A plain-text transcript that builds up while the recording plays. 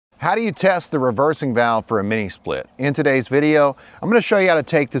How do you test the reversing valve for a mini-split? In today's video, I'm going to show you how to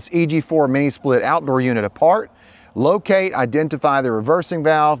take this EG4 mini-split outdoor unit apart, locate, identify the reversing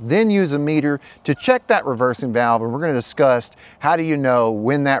valve, then use a meter to check that reversing valve, and we're going to discuss how do you know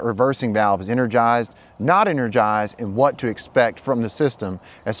when that reversing valve is energized, not energized, and what to expect from the system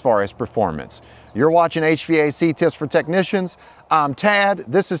as far as performance. You're watching HVAC Tips for Technicians. I'm Tad.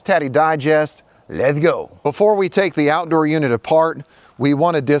 This is Taddy Digest. Let's go. Before we take the outdoor unit apart, we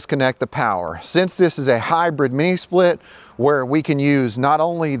want to disconnect the power. Since this is a hybrid mini-split where we can use not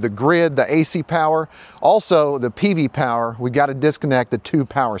only the grid, the AC power, also the PV power, we got to disconnect the two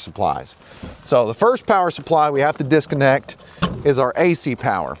power supplies. So the first power supply we have to disconnect is our AC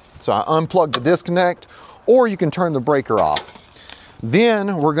power. So I unplug the disconnect, or you can turn the breaker off.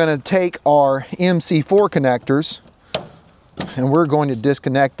 Then we're going to take our MC4 connectors and we're going to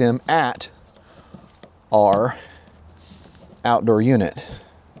disconnect them at our outdoor unit.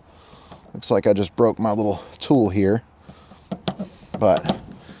 Looks like I just broke my little tool here, but I'm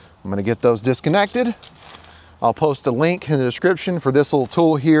going to get those disconnected. I'll post a link in the description for this little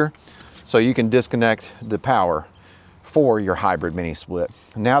tool here so you can disconnect the power for your hybrid mini split.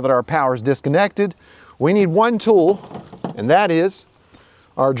 Now that our power is disconnected, we need one tool, and that is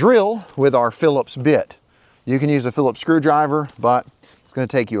our drill with our Phillips bit. You can use a Phillips screwdriver, but it's going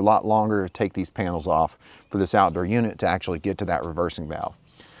to take you a lot longer to take these panels off for this outdoor unit to actually get to that reversing valve.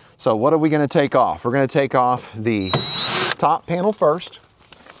 So what are we going to take off? We're going to take off the top panel first.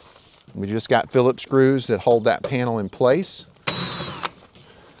 We just got Phillips screws that hold that panel in place.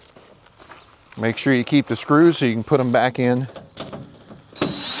 Make sure you keep the screws so you can put them back in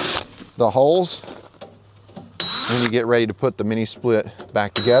the holes when you get ready to put the mini split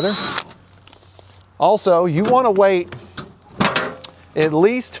back together. Also, you want to wait at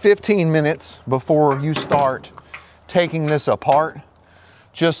least 15 minutes before you start taking this apart,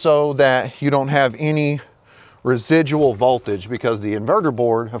 just so that you don't have any residual voltage, because the inverter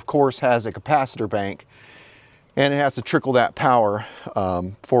board, of course, has a capacitor bank and it has to trickle that power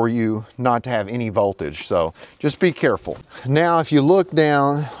for you not to have any voltage. So just be careful. Now, if you look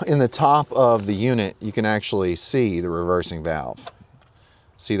down in the top of the unit, you can actually see the reversing valve.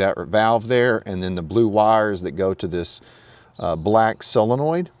 See that valve there, and then the blue wires that go to this black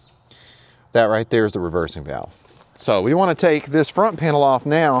solenoid. That right there is the reversing valve. So we want to take this front panel off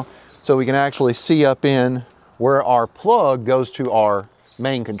now so we can actually see up in where our plug goes to our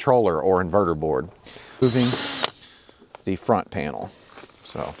main controller or inverter board. Moving the front panel.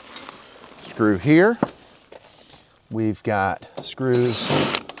 So screw here. We've got screws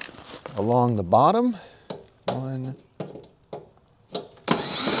along the bottom. 1,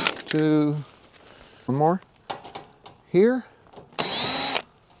 2, one more here.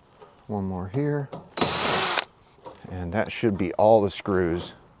 One more here, and that should be all the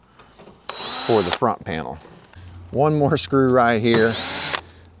screws for the front panel. One more screw right here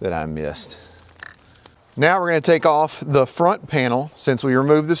that I missed. Now we're going to take off the front panel since we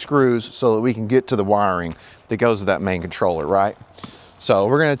removed the screws so that we can get to the wiring that goes to that main controller, right? So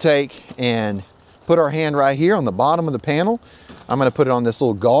we're going to take and put our hand right here on the bottom of the panel. I'm going to put it on this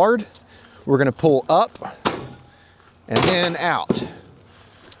little guard. We're going to pull up and then out,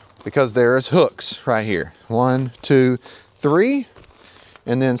 because there's hooks right here. 1, 2, 3.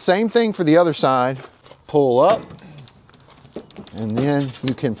 And then same thing for the other side. Pull up, and then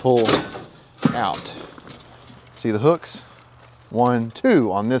you can pull out. See the hooks? 1,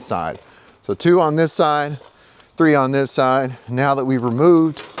 2 on this side. So 2 on this side, 3 on this side. Now that we've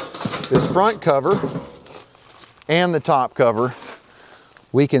removed this front cover and the top cover,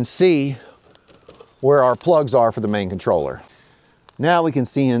 we can see where our plugs are for the main controller. Now we can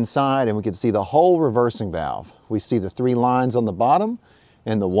see inside, and we can see the whole reversing valve. We see the 3 lines on the bottom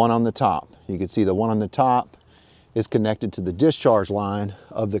and the one on the top. You can see the one on the top is connected to the discharge line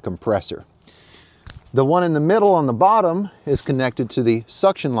of the compressor. The one in the middle on the bottom is connected to the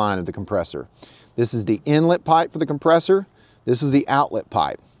suction line of the compressor. This is the inlet pipe for the compressor. This is the outlet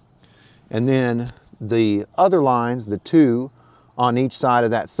pipe. And then the other lines, the 2 on each side of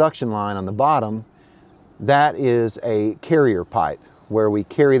that suction line on the bottom, that is a carrier pipe where we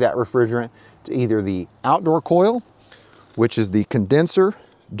carry that refrigerant to either the outdoor coil, which is the condenser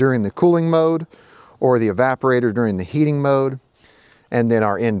during the cooling mode, or the evaporator during the heating mode, and then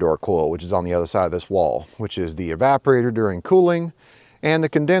our indoor coil, which is on the other side of this wall, which is the evaporator during cooling and the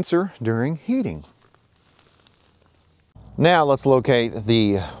condenser during heating. Now let's locate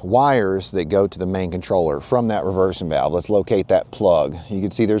the wires that go to the main controller from that reversing valve. Let's locate that plug. You can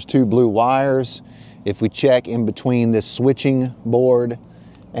see there's 2 blue wires. If we check in between this switching board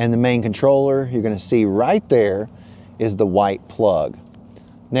and the main controller, you're going to see right there is the white plug.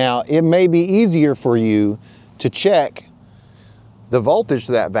 Now, it may be easier for you to check the voltage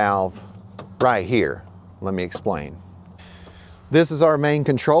to that valve right here. Let me explain. This is our main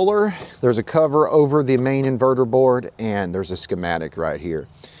controller. There's a cover over the main inverter board, and there's a schematic right here.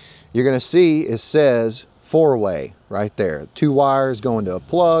 You're gonna see it says 4-way right there. 2 wires going to a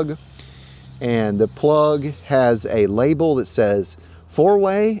plug, and the plug has a label that says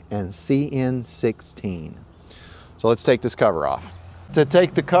 4-way and CN16. So let's take this cover off. To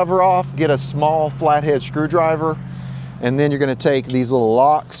take the cover off, get a small flathead screwdriver, and then you're gonna take these little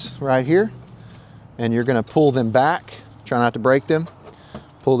locks right here, and you're gonna pull them back. Try not to break them.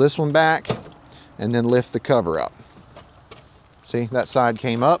 Pull this one back, and then lift the cover up. See, that side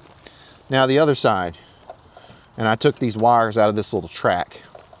came up. Now the other side, and I took these wires out of this little track.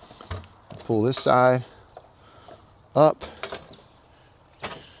 Pull this side up.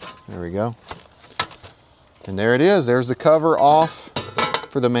 There we go. And there it is. There's the cover off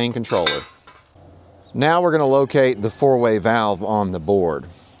for the main controller. Now we're going to locate the 4-way valve on the board.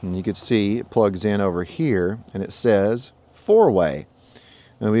 And you can see it plugs in over here, and it says 4-way.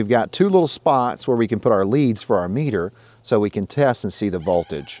 And we've got 2 little spots where we can put our leads for our meter so we can test and see the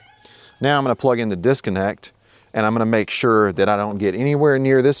voltage. Now I'm going to plug in the disconnect, and I'm going to make sure that I don't get anywhere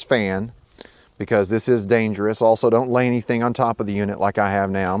near this fan, because this is dangerous. Also, don't lay anything on top of the unit like I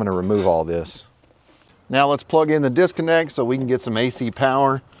have now. I'm going to remove all this. Now let's plug in the disconnect so we can get some AC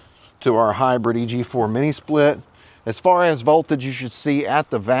power to our hybrid EG4 Mini-Split. As far as voltage, you should see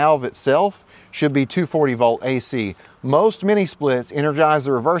at the valve itself should be 240 volt AC. Most Mini-Splits energize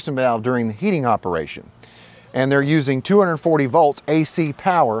the reversing valve during the heating operation, and they're using 240 volts AC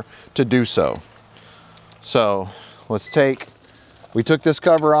power to do so. So we took this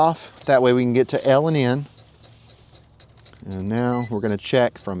cover off, that way we can get to L and N. And now we're going to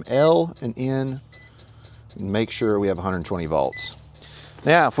check from L and N and make sure we have 120 volts.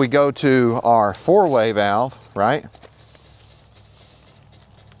 Now, if we go to our 4-way valve, right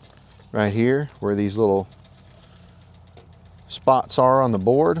here, where these little spots are on the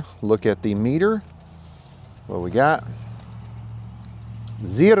board, look at the meter. What we got?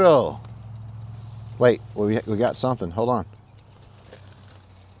 0. Wait, we got something. Hold on.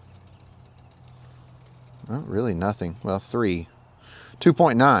 Oh, really nothing. Well, 3.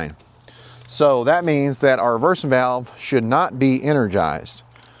 2.9. So that means that our reversing valve should not be energized.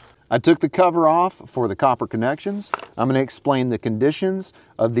 I took the cover off for the copper connections. I'm going to explain the conditions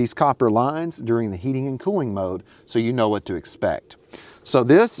of these copper lines during the heating and cooling mode so you know what to expect. So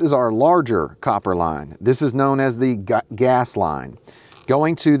this is our larger copper line. This is known as the gas line,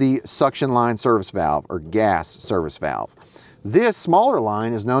 going to the suction line service valve or gas service valve. This smaller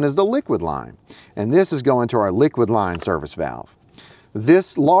line is known as the liquid line, and this is going to our liquid line service valve.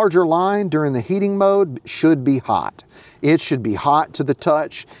 This larger line during the heating mode should be hot. It should be hot to the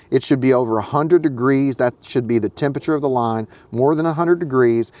touch. It should be over 100 degrees. That should be the temperature of the line, more than 100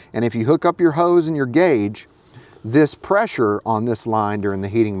 degrees. And if you hook up your hose and your gauge, this pressure on this line during the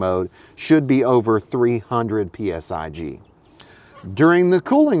heating mode should be over 300 psig. During the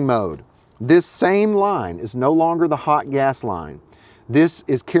cooling mode, this same line is no longer the hot gas line. This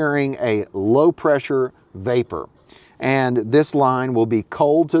is carrying a low pressure vapor. And this line will be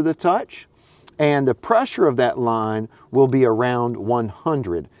cold to the touch, and the pressure of that line will be around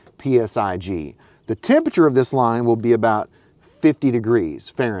 100 psig. The temperature of this line will be about 50 degrees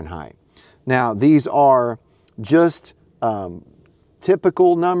Fahrenheit. Now, these are just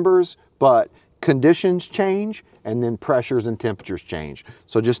typical numbers, but conditions change, and then pressures and temperatures change.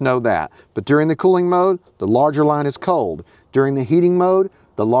 So just know that. But during the cooling mode, the larger line is cold. During the heating mode,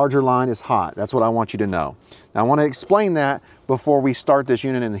 the larger line is hot. That's what I want you to know. Now, I want to explain that before we start this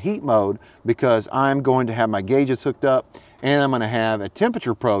unit in the heat mode, because I'm going to have my gauges hooked up, and I'm going to have a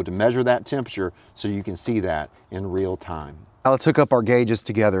temperature probe to measure that temperature so you can see that in real time. Now let's hook up our gauges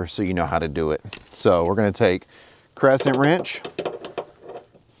together so you know how to do it. So we're going to take crescent wrench.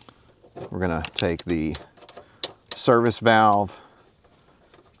 We're going to take the service valve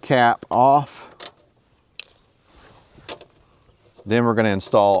cap off. Then we're going to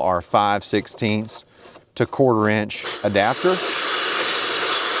install our 5/16 to 1/4 inch adapter.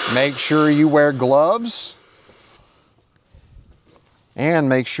 Make sure you wear gloves and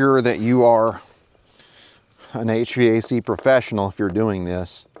make sure that you are an HVAC professional if you're doing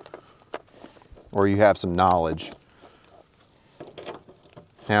this, or you have some knowledge.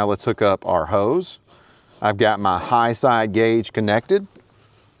 Now let's hook up our hose. I've got my high side gauge connected,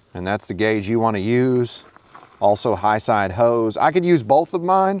 and that's the gauge you want to use. Also high side hose. I could use both of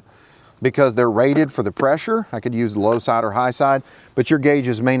mine, because they're rated for the pressure. I could use the low side or high side, but your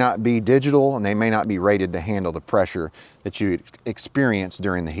gauges may not be digital and they may not be rated to handle the pressure that you experience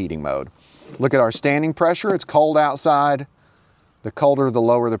during the heating mode. Look at our standing pressure. It's cold outside. The colder, the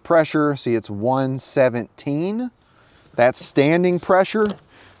lower the pressure. See, it's 117. That's standing pressure.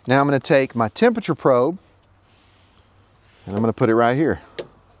 Now I'm going to take my temperature probe and I'm going to put it right here,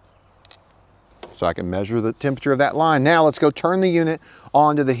 so I can measure the temperature of that line. Now let's go turn the unit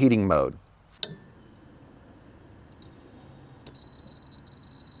onto the heating mode.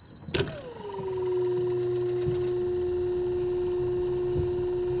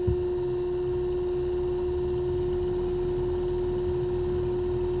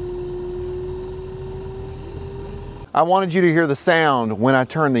 I wanted you to hear the sound when I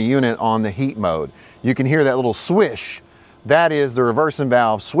turn the unit on the heat mode. You can hear that little swish. That is the reversing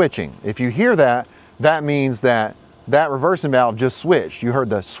valve switching. If you hear that, that means that reversing valve just switched. You heard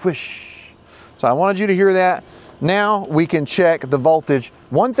the swish. So I wanted you to hear that. Now we can check the voltage.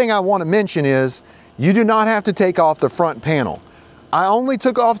 One thing I want to mention is you do not have to take off the front panel. I only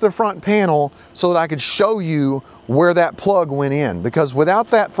took off the front panel so that I could show you where that plug went in, because without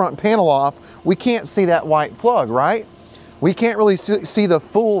that front panel off, we can't see that white plug, right? We can't really see the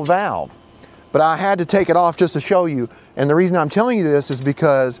full valve. But I had to take it off just to show you. And the reason I'm telling you this is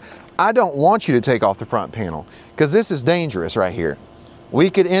because I don't want you to take off the front panel, because this is dangerous right here. We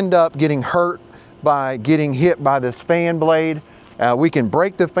could end up getting hurt by getting hit by this fan blade. We can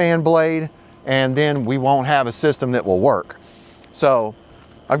break the fan blade and then we won't have a system that will work. So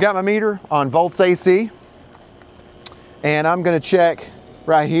I've got my meter on volts AC and I'm going to check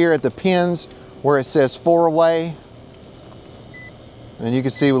right here at the pins where it says 4-way. And you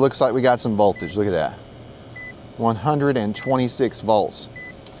can see it looks like we got some voltage. Look at that. 126 volts.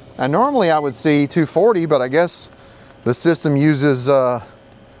 Now normally I would see 240, but I guess the system uses a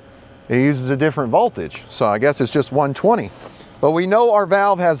different voltage. So I guess it's just 120. But we know our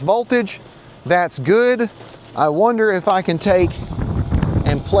valve has voltage. That's good. I wonder if I can take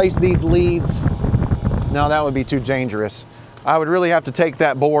and place these leads. No, that would be too dangerous. I would really have to take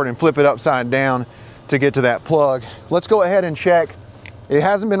that board and flip it upside down to get to that plug. Let's go ahead and check. It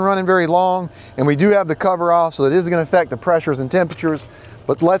hasn't been running very long, and we do have the cover off, so it is going to affect the pressures and temperatures.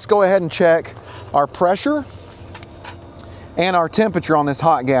 But let's go ahead and check our pressure and our temperature on this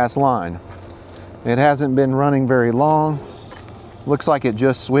hot gas line. It hasn't been running very long. Looks like it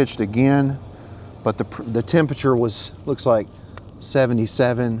just switched again, but the temperature looks like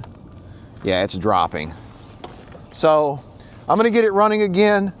 77. Yeah, it's dropping. So I'm going to get it running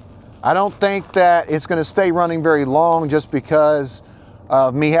again. I don't think that it's going to stay running very long just because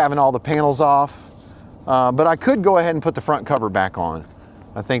of me having all the panels off, but I could go ahead and put the front cover back on.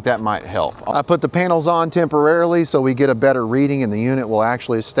 I think that might help. I put the panels on temporarily so we get a better reading and the unit will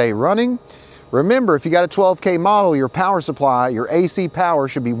actually stay running. Remember, if you got a 12K model, your power supply, your AC power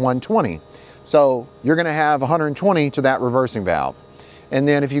should be 120. So you're gonna have 120 to that reversing valve. And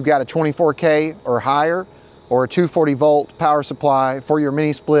then if you've got a 24K or higher, or a 240 volt power supply for your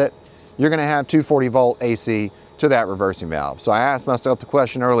mini split, you're gonna have 240 volt AC to that reversing valve. So I asked myself the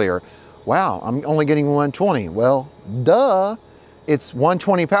question earlier, wow, I'm only getting 120. Well, duh, it's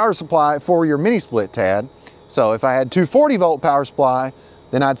 120 power supply for your mini split, Tad. So if I had 240 volt power supply,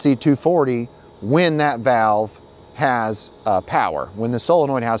 then I'd see 240 when that valve has power, when the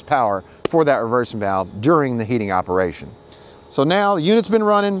solenoid has power for that reversing valve during the heating operation. So now the unit's been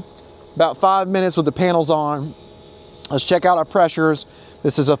running about 5 minutes with the panels on. Let's check out our pressures.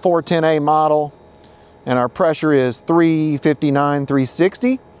 This is a 410A model, and our pressure is 359,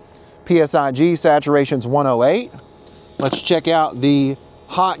 360. PSIG, saturation's 108. Let's check out the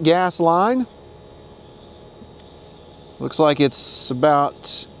hot gas line. Looks like it's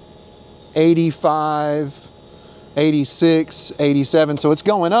about 85, 86, 87, so it's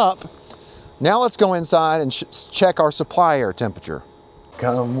going up. Now let's go inside and check our supply air temperature.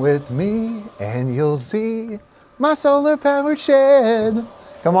 Come with me and you'll see my solar powered shed.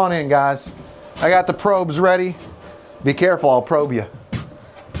 Come on in, guys. I got the probes ready. Be careful, I'll probe you.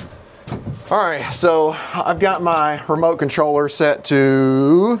 All right, so I've got my remote controller set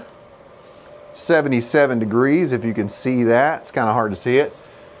to 77 degrees, if you can see that. It's kind of hard to see it.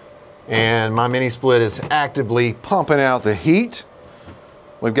 And my mini split is actively pumping out the heat.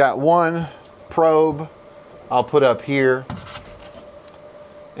 We've got one probe I'll put up here,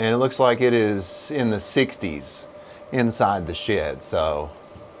 and it looks like it is in the 60s inside the shed. So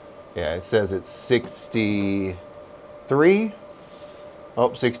yeah, it says it's 63,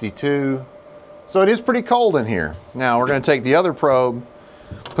 oh, 62. So it is pretty cold in here. Now we're going to take the other probe,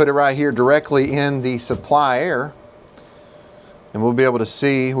 put it right here directly in the supply air, and we'll be able to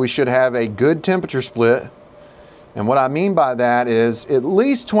see we should have a good temperature split. And what I mean by that is at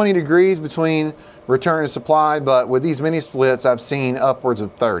least 20 degrees between return and supply, but with these mini splits I've seen upwards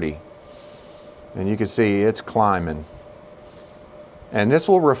of 30. And you can see it's climbing. And this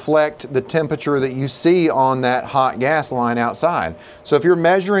will reflect the temperature that you see on that hot gas line outside. So if you're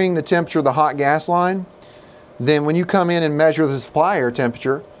measuring the temperature of the hot gas line, then when you come in and measure the supply air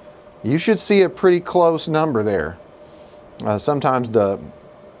temperature, you should see a pretty close number there. Sometimes the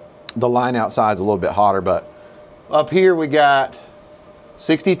line outside is a little bit hotter, but up here we got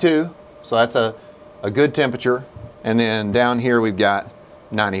 62, so that's a good temperature. And then down here we've got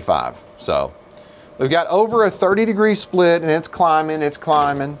 95. So we've got over a 30-degree split, and it's climbing, it's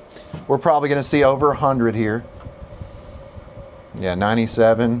climbing. We're probably gonna see over 100 here. Yeah,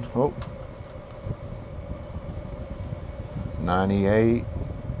 97, oh. 98,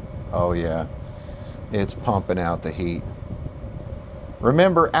 oh yeah, it's pumping out the heat.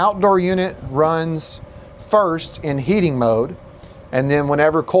 Remember, outdoor unit runs first in heating mode, and then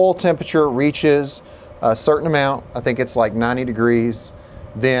whenever coil temperature reaches a certain amount, I think it's like 90 degrees,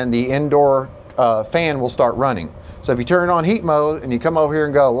 then the indoor fan will start running. So if you turn it on heat mode and you come over here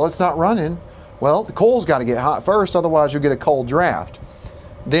and go, well, it's not running, well, the coil's got to get hot first, otherwise you'll get a cold draft.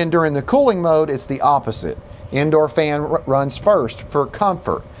 Then during the cooling mode, it's the opposite. Indoor fan runs first for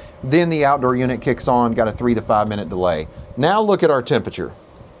comfort. Then the outdoor unit kicks on, got a 3 to 5 minute delay. Now look at our temperature.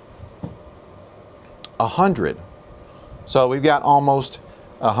 100. So we've got almost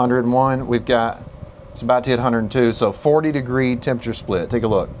 101. We've got, it's about to hit 102. So 40-degree temperature split. Take a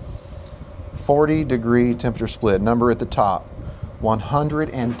look. 40-degree temperature split. Number at the top,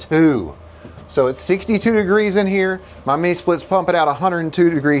 102. So it's 62 degrees in here. My mini split's pumping out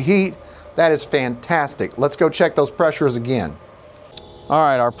 102-degree heat. That is fantastic. Let's go check those pressures again. All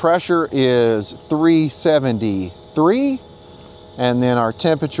right, our pressure is 373, and then our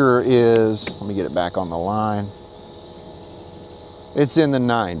temperature is, let me get it back on the line. It's in the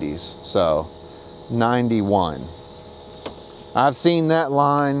 90s, so 91. I've seen that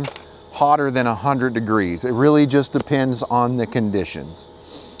line hotter than 100 degrees. It really just depends on the conditions.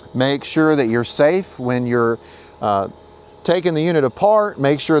 Make sure that you're safe when you're taking the unit apart.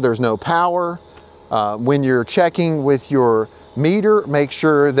 Make sure there's no power. When you're checking with your meter, make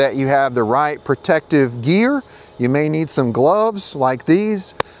sure that you have the right protective gear. You may need some gloves like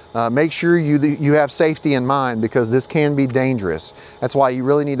these. Make sure you have safety in mind, because this can be dangerous. That's why you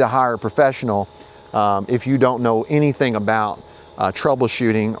really need to hire a professional if you don't know anything about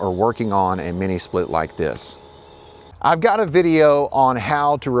troubleshooting or working on a mini split like this. I've got a video on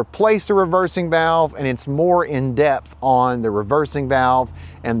how to replace the reversing valve, and it's more in depth on the reversing valve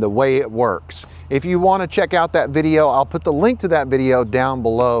and the way it works. If you want to check out that video, I'll put the link to that video down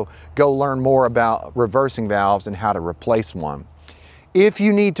below. Go learn more about reversing valves and how to replace one. If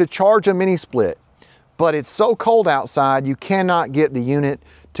you need to charge a mini split, but it's so cold outside you cannot get the unit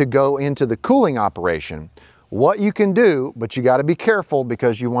to go into the cooling operation, what you can do, but you got to be careful,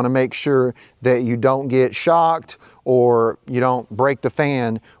 because you want to make sure that you don't get shocked or you don't break the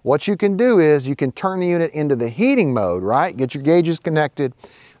fan. What you can do is you can turn the unit into the heating mode, right? Get your gauges connected.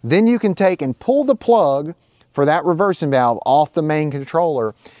 Then you can take and pull the plug for that reversing valve off the main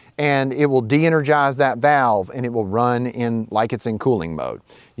controller, and it will de-energize that valve, and it will run in like it's in cooling mode.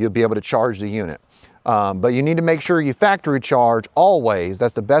 You'll be able to charge the unit. But you need to make sure you factory charge always.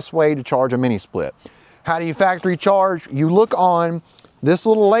 That's the best way to charge a mini split. How do you factory charge? You look on this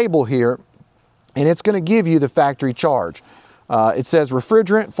little label here, and it's going to give you the factory charge. It says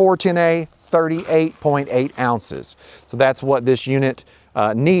refrigerant 410A, 38.8 ounces. So that's what this unit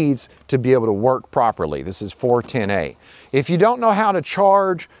needs to be able to work properly. This is 410A. If you don't know how to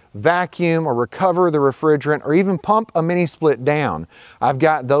charge, vacuum, or recover the refrigerant, or even pump a mini split down, I've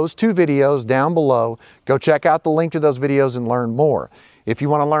got those 2 videos down below. Go check out the link to those videos and learn more. If you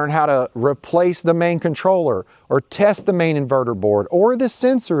want to learn how to replace the main controller or test the main inverter board or the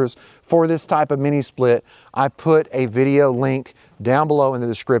sensors for this type of mini split, I put a video link down below in the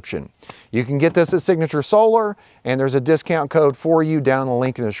description. You can get this at Signature Solar, and there's a discount code for you down in the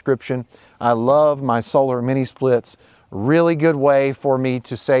link in the description. I love my solar mini splits. Really good way for me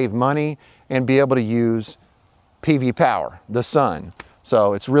to save money and be able to use PV power, the sun.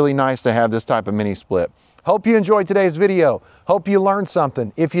 So it's really nice to have this type of mini split. Hope you enjoyed today's video. Hope you learned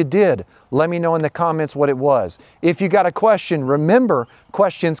something. If you did, let me know in the comments what it was. If you got a question, remember,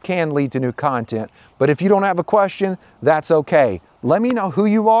 questions can lead to new content. But if you don't have a question, that's okay. Let me know who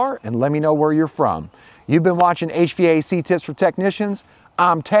you are and let me know where you're from. You've been watching HVAC Tips for Technicians.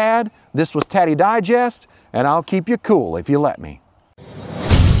 I'm Tad. This was Taddy Digest, and I'll keep you cool if you let me.